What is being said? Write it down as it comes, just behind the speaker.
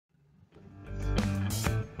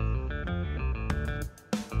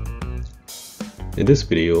In this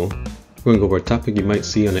video, we're going to go over a topic you might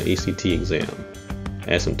see on the ACT exam,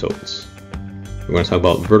 asymptotes. We're going to talk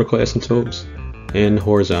about vertical asymptotes and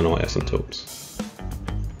horizontal asymptotes.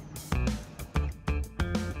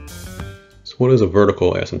 So what is a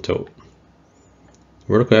vertical asymptote? A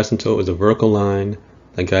vertical asymptote is a vertical line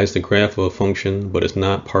that guides the graph of a function but is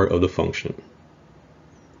not part of the function.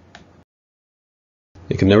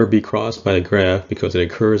 It can never be crossed by the graph because it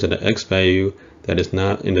occurs at an x value that is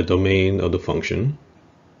not in the domain of the function.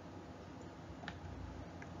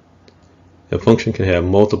 A function can have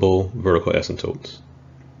multiple vertical asymptotes.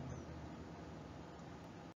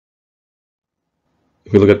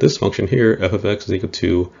 If we look at this function here, f of x is equal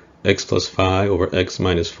to x plus 5 over x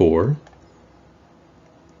minus 4.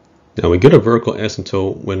 Now we get a vertical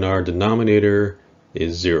asymptote when our denominator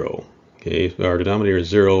is 0. Okay, if our denominator is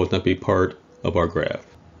 0, it's not be part of our graph.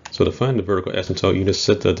 So to find the vertical asymptote, you just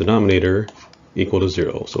set the denominator equal to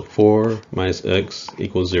 0. So 4 minus x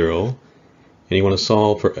equals 0. And you want to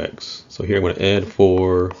solve for x. So here I'm going to add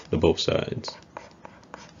 4 to both sides.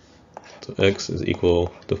 So x is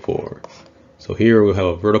equal to 4. So here we'll have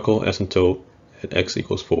a vertical asymptote at x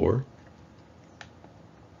equals 4.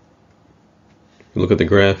 You look at the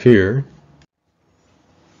graph here.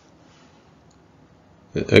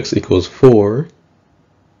 At x equals 4,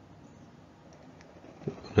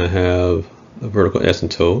 I have a vertical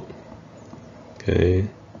asymptote. Okay,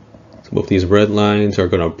 so both these red lines are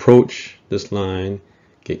going to approach this line,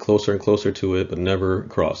 get closer and closer to it, but never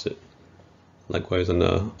cross it. Likewise on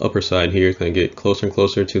the upper side here, it's going to get closer and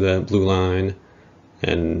closer to that blue line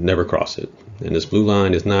and never cross it. And this blue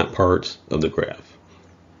line is not part of the graph.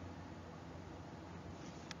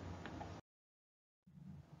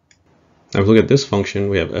 Now if we look at this function,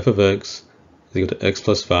 we have f of x is equal to x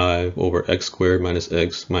plus 5 over x squared minus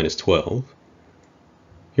x minus 12.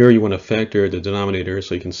 Here you want to factor the denominator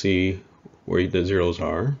so you can see where the zeros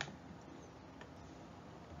are.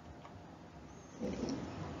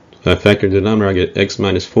 If I factor the denominator, I get x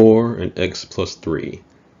minus 4 and x plus 3.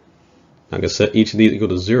 I can set each of these equal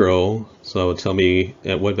to 0, so it will tell me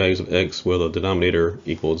at what values of x will the denominator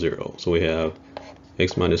equal 0. So we have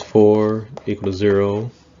x minus 4 equal to 0,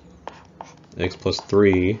 x plus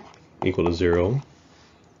 3 equal to 0. I'm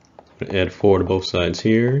going to add 4 to both sides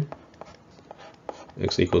here.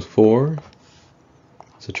 X equals 4.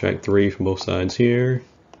 Subtract 3 from both sides here.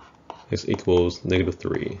 X equals negative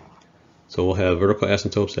 3. So we'll have vertical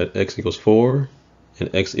asymptotes at x equals 4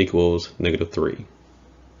 and x equals negative 3. So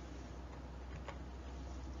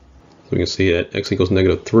we can see at x equals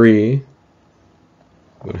negative 3, I'm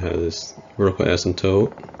going to have this vertical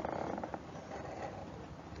asymptote.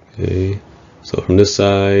 Okay. So from this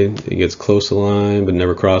side, it gets close to the line but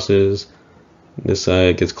never crosses. This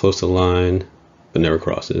side gets close to the line but never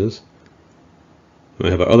crosses. We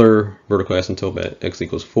have our other vertical asymptote at x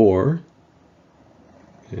equals 4.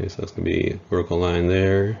 Okay, so that's going to be a vertical line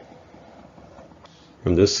there.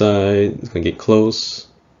 From this side, it's going to get close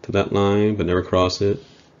to that line but never cross it.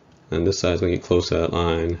 And this side is going to get close to that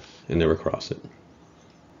line and never cross it.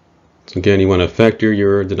 So again, you want to factor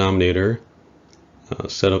your denominator.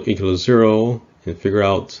 Set up equal to 0 and figure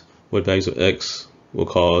out what values of x will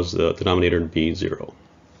cause the denominator to be 0.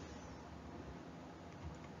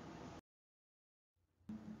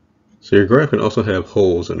 So your graph can also have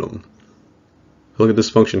holes in them. If you look at this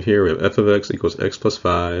function here, we have f of x equals x plus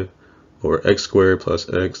 5 over x squared plus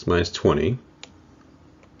x minus 20.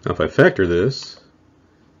 Now if I factor this,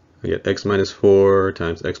 I get x minus 4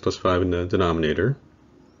 times x plus 5 in the denominator.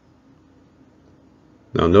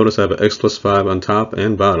 Now notice I have an x plus 5 on top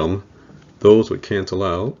and bottom. Those would cancel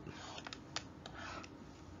out,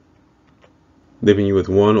 leaving you with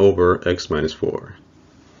 1 over x minus 4.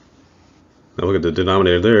 Now look at the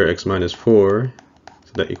denominator there, x minus 4,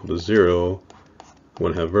 so that equals to 0. I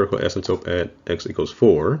want to have vertical asymptote at x equals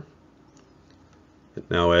 4.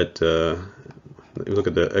 Now at, if you look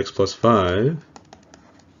at the x plus 5,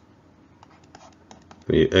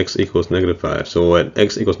 x equals negative 5. So at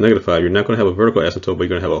x equals negative 5, you're not going to have a vertical asymptote, but you're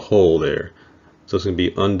going to have a hole there. So it's going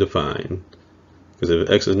to be undefined. Because if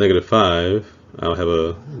x is negative 5, I'll have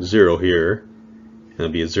a 0 here, and it'll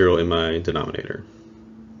be a 0 in my denominator.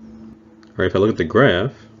 Alright, if I look at the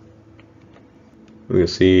graph, we can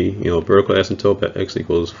see, vertical asymptote at x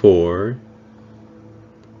equals 4.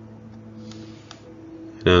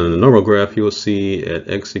 And on the normal graph, you will see at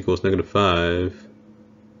x equals negative 5,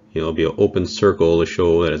 it'll be an open circle to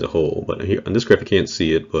show that as a whole. But here on this graph you can't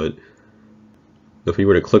see it, but if you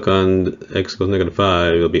were to click on x equals negative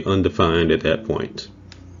 5, it'll be undefined at that point.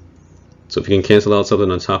 So if you can cancel out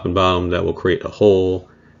something on top and bottom, that will create a hole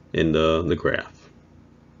in the graph.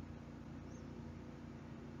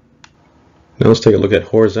 Now let's take a look at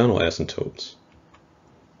horizontal asymptotes.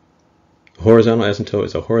 A horizontal asymptote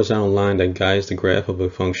is a horizontal line that guides the graph of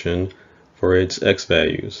a function for its x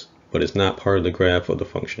values, but it's not part of the graph of the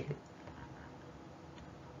function.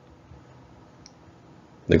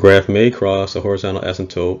 The graph may cross a horizontal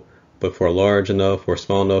asymptote, but for large enough or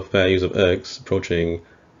small enough values of x approaching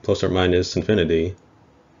plus or minus infinity,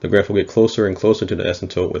 the graph will get closer and closer to the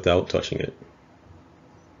asymptote without touching it.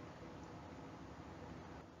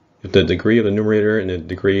 If the degree of the numerator and the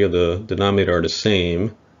degree of the denominator are the same,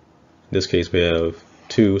 in this case we have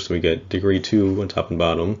 2, so we get degree 2 on top and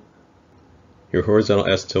bottom, your horizontal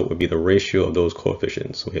asymptote would be the ratio of those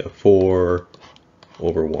coefficients. So we have 4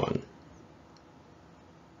 over 1.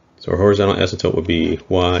 So our horizontal asymptote would be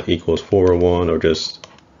y equals 4 over 1, or just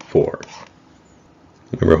 4.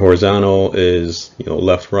 Remember, horizontal is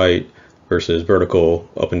left, right versus vertical,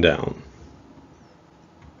 up and down.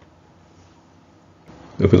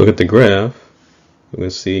 If we look at the graph, we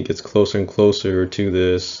can see it gets closer and closer to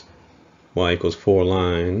this y equals 4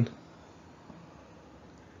 line.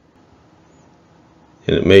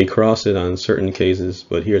 And it may cross it on certain cases,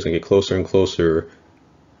 but here it's going to get closer and closer.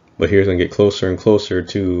 But here it's going to get closer and closer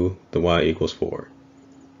to the y equals 4.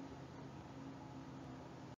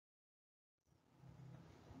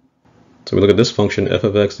 So we look at this function, f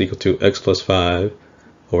of x equal to x plus 5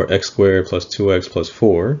 over x squared plus 2x plus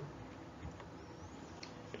 4.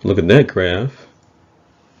 Look at that graph,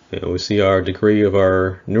 we see our degree of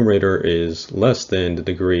our numerator is less than the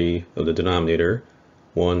degree of the denominator,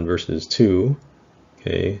 1 versus 2.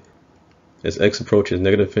 Okay, as x approaches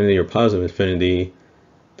negative infinity or positive infinity,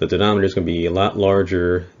 the denominator is going to be a lot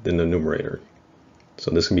larger than the numerator. So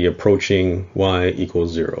this can be approaching y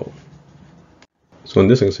equals 0. So in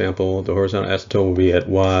this example, the horizontal asymptote will be at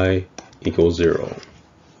y equals 0.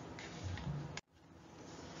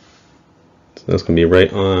 So that's going to be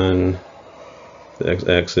right on the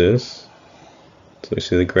x-axis. So you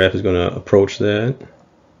see the graph is going to approach that,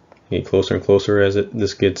 get closer and closer as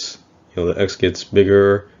this gets, the x gets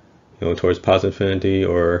bigger, towards positive infinity,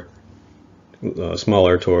 or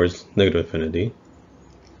smaller towards negative infinity.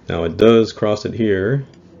 Now it does cross it here.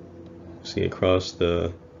 See it cross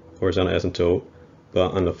the horizontal asymptote,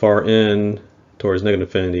 but on the far end towards negative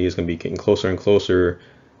infinity, it's going to be getting closer and closer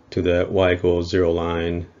to that y equals 0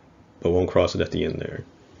 line, but won't cross it at the end there.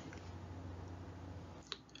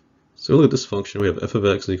 So look at this function. We have f of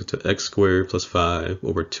x equal to x squared plus 5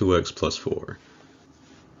 over 2x plus 4.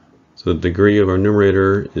 So the degree of our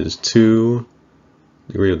numerator is 2.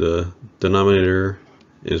 The degree of the denominator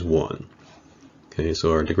is 1. Okay,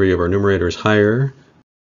 so our degree of our numerator is higher.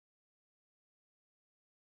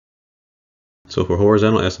 So for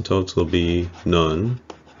horizontal asymptotes, will be none.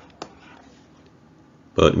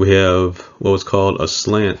 But we have what was called a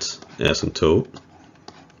slant asymptote.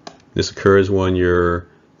 This occurs when your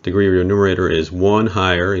degree of your numerator is 1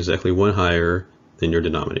 higher, exactly 1 higher than your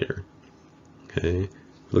denominator. Okay,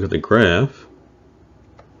 look at the graph.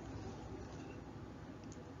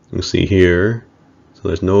 You see here, so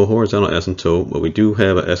there's no horizontal asymptote, but we do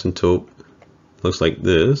have an asymptote. Looks like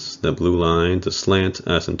this, that blue line, the slant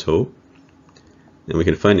asymptote. And we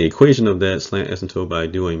can find the equation of that slant asymptote by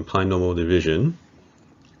doing polynomial division.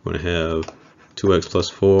 We're going to have 2x plus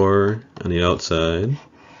 4 on the outside,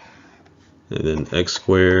 and then x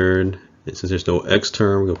squared, and since there's no x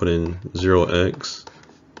term, we're going to put in 0x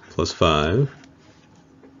plus 5.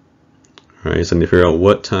 Alright, so I need to figure out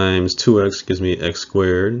what times 2x gives me x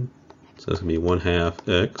squared, so that's going to be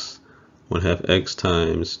 1/2 x. 1/2 x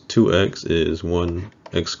times 2x is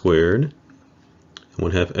 1x squared,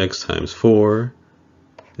 and 1/2 x times 4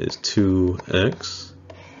 is 2x.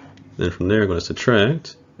 Then from there, I'm going to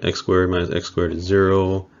subtract. X squared minus x squared is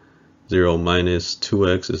 0. 0 minus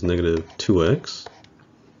 2x is negative 2x.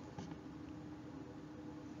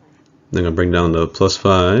 Then I'm going to bring down the plus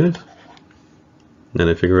 5. Then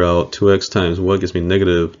I figure out 2x times what gives me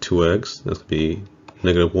negative 2x. That's going to be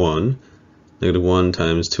negative 1. Negative 1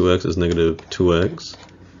 times 2x is negative 2x.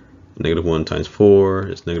 Negative 1 times 4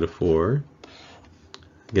 is negative 4.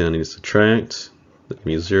 Again, I need to subtract. That gives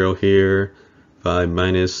me 0 here. 5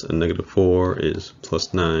 minus a negative 4 is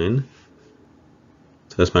plus 9.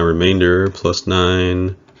 So that's my remainder, plus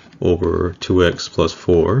 9 over 2x plus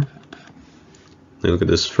 4. Then look at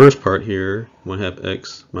this first part here, 1/2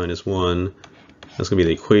 x minus 1. That's going to be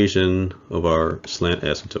the equation of our slant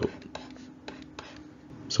asymptote.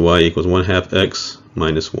 So y equals 1/2 x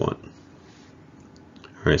minus 1.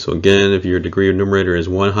 Alright, so again, if your degree of numerator is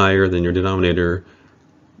 1 higher than your denominator,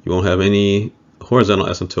 you won't have any horizontal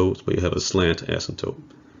asymptotes, but you have a slant asymptote.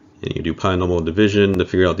 And you do polynomial division to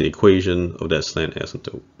figure out the equation of that slant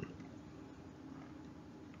asymptote.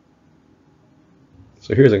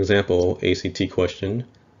 So here's an example ACT question.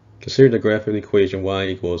 Consider the graph of the equation y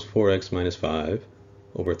equals 4x minus 5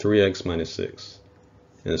 over 3x minus 6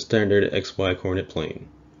 in a standard xy coordinate plane.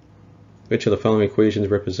 Which of the following equations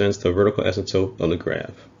represents the vertical asymptote of the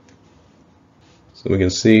graph? So we can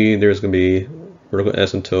see there's going to be vertical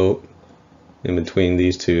asymptote in between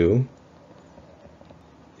these two.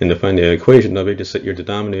 And to find the equation of it, just set your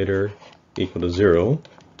denominator equal to 0.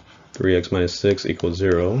 3x minus 6 equals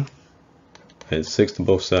 0. Add 6 to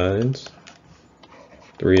both sides.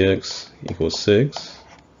 3x equals 6.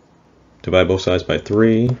 Divide both sides by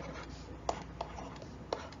 3.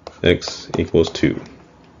 X equals 2.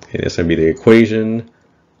 Okay, that's going to be the equation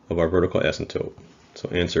of our vertical asymptote. So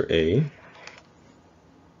answer A.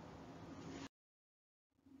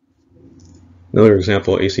 Another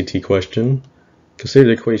example ACT question. Consider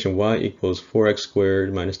the equation y equals 4x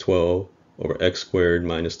squared minus 12 over x squared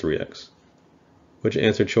minus 3x. Which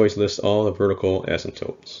answer choice lists all the vertical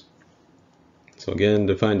asymptotes? So again,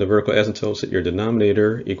 to find the vertical asymptote, set your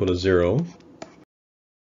denominator equal to 0.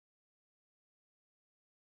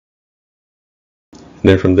 And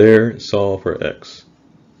then from there, solve for x.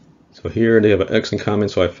 So here they have an x in common,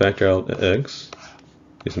 so I factor out the x.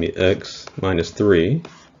 Gives me x minus 3.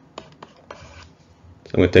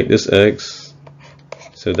 So I'm going to take this x,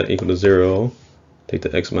 set that equal to 0. Take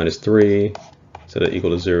the x minus 3, set that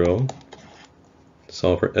equal to 0.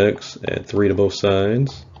 Solve for x, add 3 to both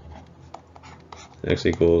sides. X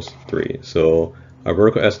equals 3. So our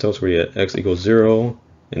vertical asymptotes were at x equals 0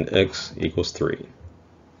 and x equals 3.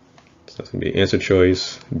 So that's going to be answer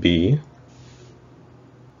choice B.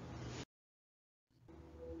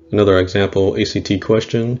 Another example ACT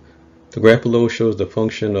question. The graph below shows the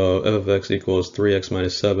function of f of x equals 3x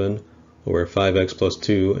minus 7 over 5x plus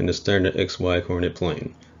 2 in the standard xy coordinate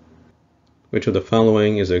plane. Which of the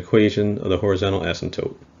following is the equation of the horizontal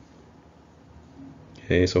asymptote?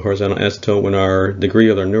 Okay, so horizontal asymptote, when our degree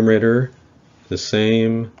of our numerator is the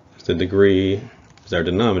same as the degree as our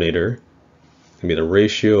denominator, it's going to be the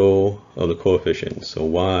ratio of the coefficients. So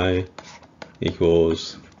y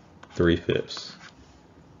equals 3/5.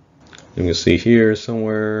 You can see here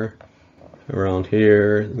somewhere around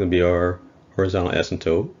here is going to be our horizontal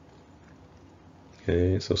asymptote.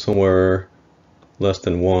 Okay, so somewhere less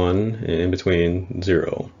than 1 and in between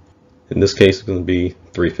 0. In this case, it's going to be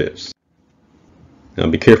 3/5. Now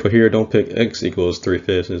be careful here, don't pick x equals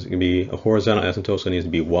 3/5. It's going to be a horizontal asymptote, so it needs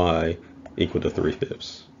to be y equal to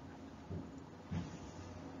 3/5.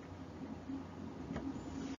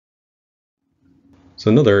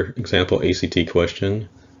 So another example ACT question.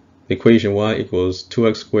 The equation y equals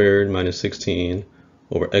 2x squared minus 16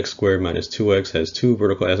 over x squared minus 2x has 2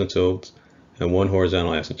 vertical asymptotes and 1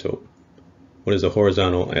 horizontal asymptote. What is a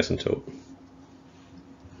horizontal asymptote?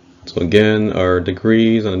 So again, our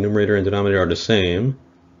degrees on the numerator and denominator are the same.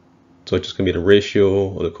 So it's just going to be the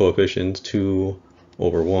ratio of the coefficients 2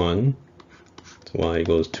 over 1. So y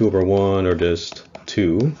equals 2 over 1 or just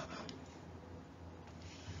 2.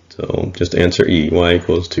 So just answer E, y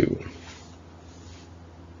equals 2.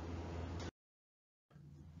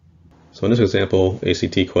 So in this example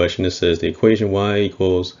ACT question, it says the equation y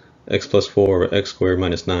equals x plus 4 over x squared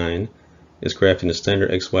minus 9 is graphed in the standard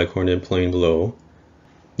xy coordinate plane below.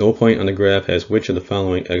 No point on the graph has which of the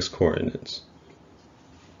following x coordinates?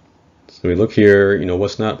 So we look here,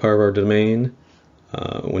 what's not part of our domain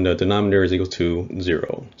when the denominator is equal to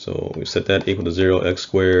 0. So we set that equal to 0, x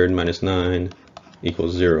squared minus 9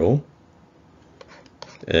 equals 0.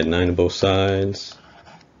 Add 9 to both sides.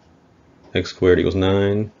 X squared equals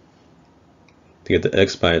 9. To get the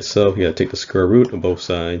x by itself, you got to take the square root of both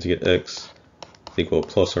sides. You get x equal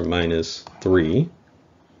plus or minus 3.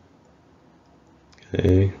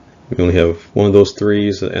 Okay, we only have one of those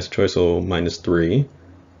 3's, so answer choice, so minus 3.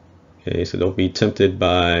 Okay, so don't be tempted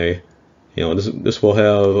by, this will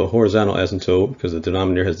have a horizontal asymptote because the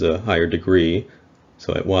denominator has the higher degree,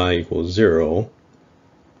 so at y equals 0.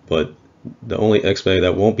 But the only x value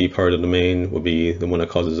that won't be part of the domain will be the one that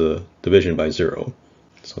causes a division by 0.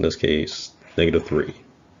 So in this case, negative 3.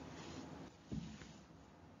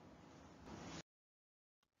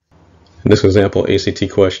 In this example ACT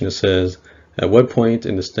question, it says, at what point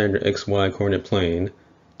in the standard xy coordinate plane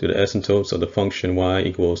do the asymptotes of the function y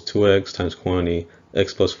equals 2x times quantity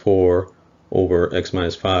x plus 4 over x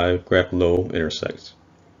minus 5 graph below intersect?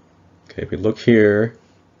 Okay, if we look here,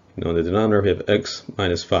 the denominator we have x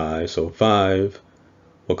minus 5, so 5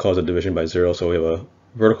 will cause a division by 0, so we have a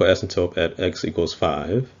vertical asymptote at x equals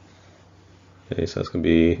 5. Okay, so that's going to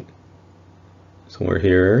be somewhere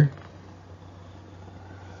here.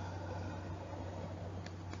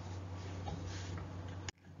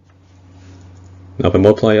 Now if I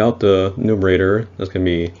multiply out the numerator, that's going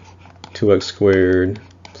to be 2x squared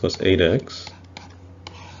plus 8x.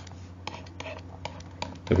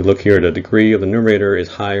 If we look here, the degree of the numerator is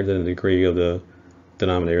higher than the degree of the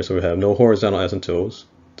denominator, so we have no horizontal asymptotes.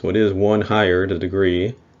 So it is one higher, the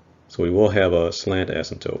degree, so we will have a slant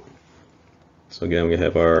asymptote. So again, we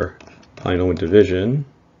have our polynomial division.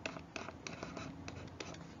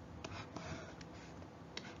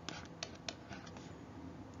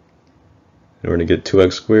 And we're going to get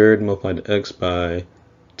 2x squared multiplied to x by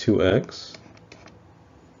 2x.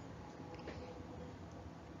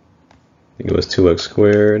 It goes 2x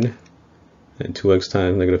squared, and 2x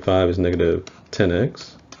times negative 5 is negative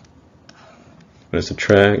 10x. When I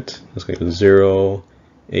subtract, that's going to go 0,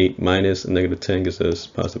 8 minus and negative 10 gives us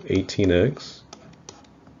positive 18x.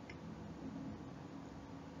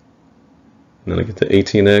 And then I get to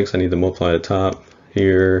 18x, I need to multiply the top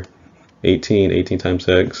here. 18 times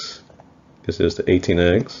x gives us to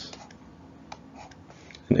 18x.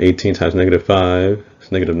 And 18 times negative 5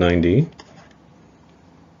 is negative 90.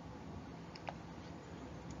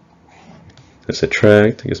 I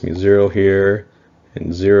subtract, it gives me 0 here,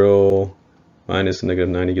 and 0 minus negative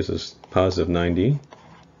 90 gives us positive 90.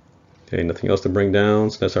 Okay, nothing else to bring down,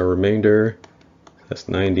 so that's our remainder. That's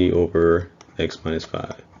 90 over x minus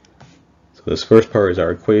 5. So this first part is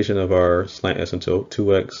our equation of our slant asymptote,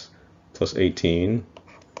 2x plus 18.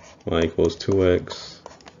 Y equals 2x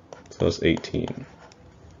plus 18.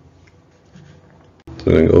 So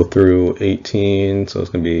we're going to go through 18, so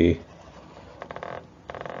it's going to be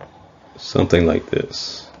something like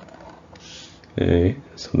this. Okay,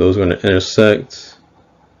 so those are going to intersect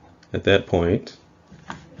at that point.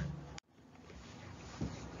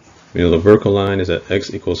 We know the vertical line is at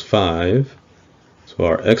x equals 5. So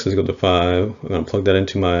our x is equal to 5. I'm going to plug that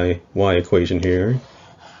into my y equation here.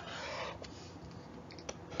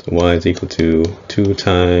 So y is equal to 2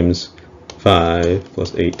 times 5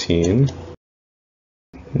 plus 18.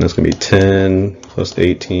 And that's going to be 10 plus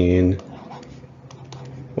 18,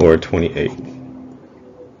 or 28.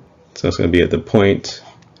 So that's going to be at the point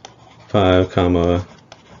 5 comma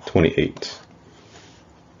 28.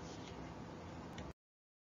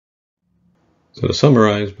 So to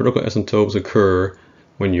summarize, vertical asymptotes occur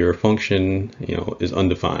when your function is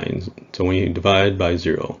undefined. So when you divide by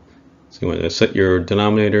 0. So you want to set your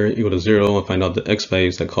denominator equal to 0 and find out the x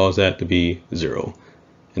values that cause that to be 0.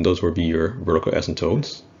 And those will be your vertical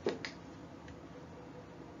asymptotes.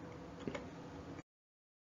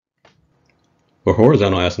 For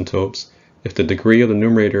horizontal asymptotes, if the degree of the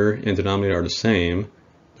numerator and denominator are the same,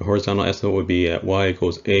 the horizontal asymptote would be at y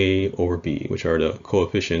equals a over b, which are the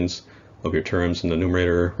coefficients of your terms in the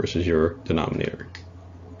numerator versus your denominator.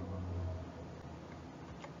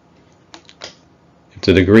 If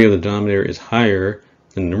the degree of the denominator is higher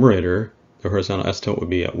than the numerator, the horizontal asymptote would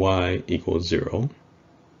be at y equals 0.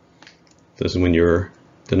 This is when your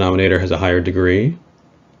denominator has a higher degree.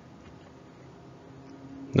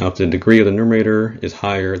 Now if the degree of the numerator is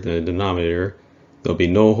higher than the denominator, there'll be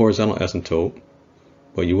no horizontal asymptote,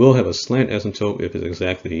 but you will have a slant asymptote if it's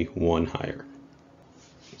exactly 1 higher.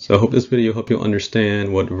 So I hope this video helped you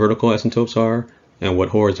understand what vertical asymptotes are and what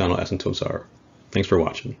horizontal asymptotes are. Thanks for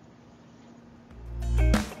watching.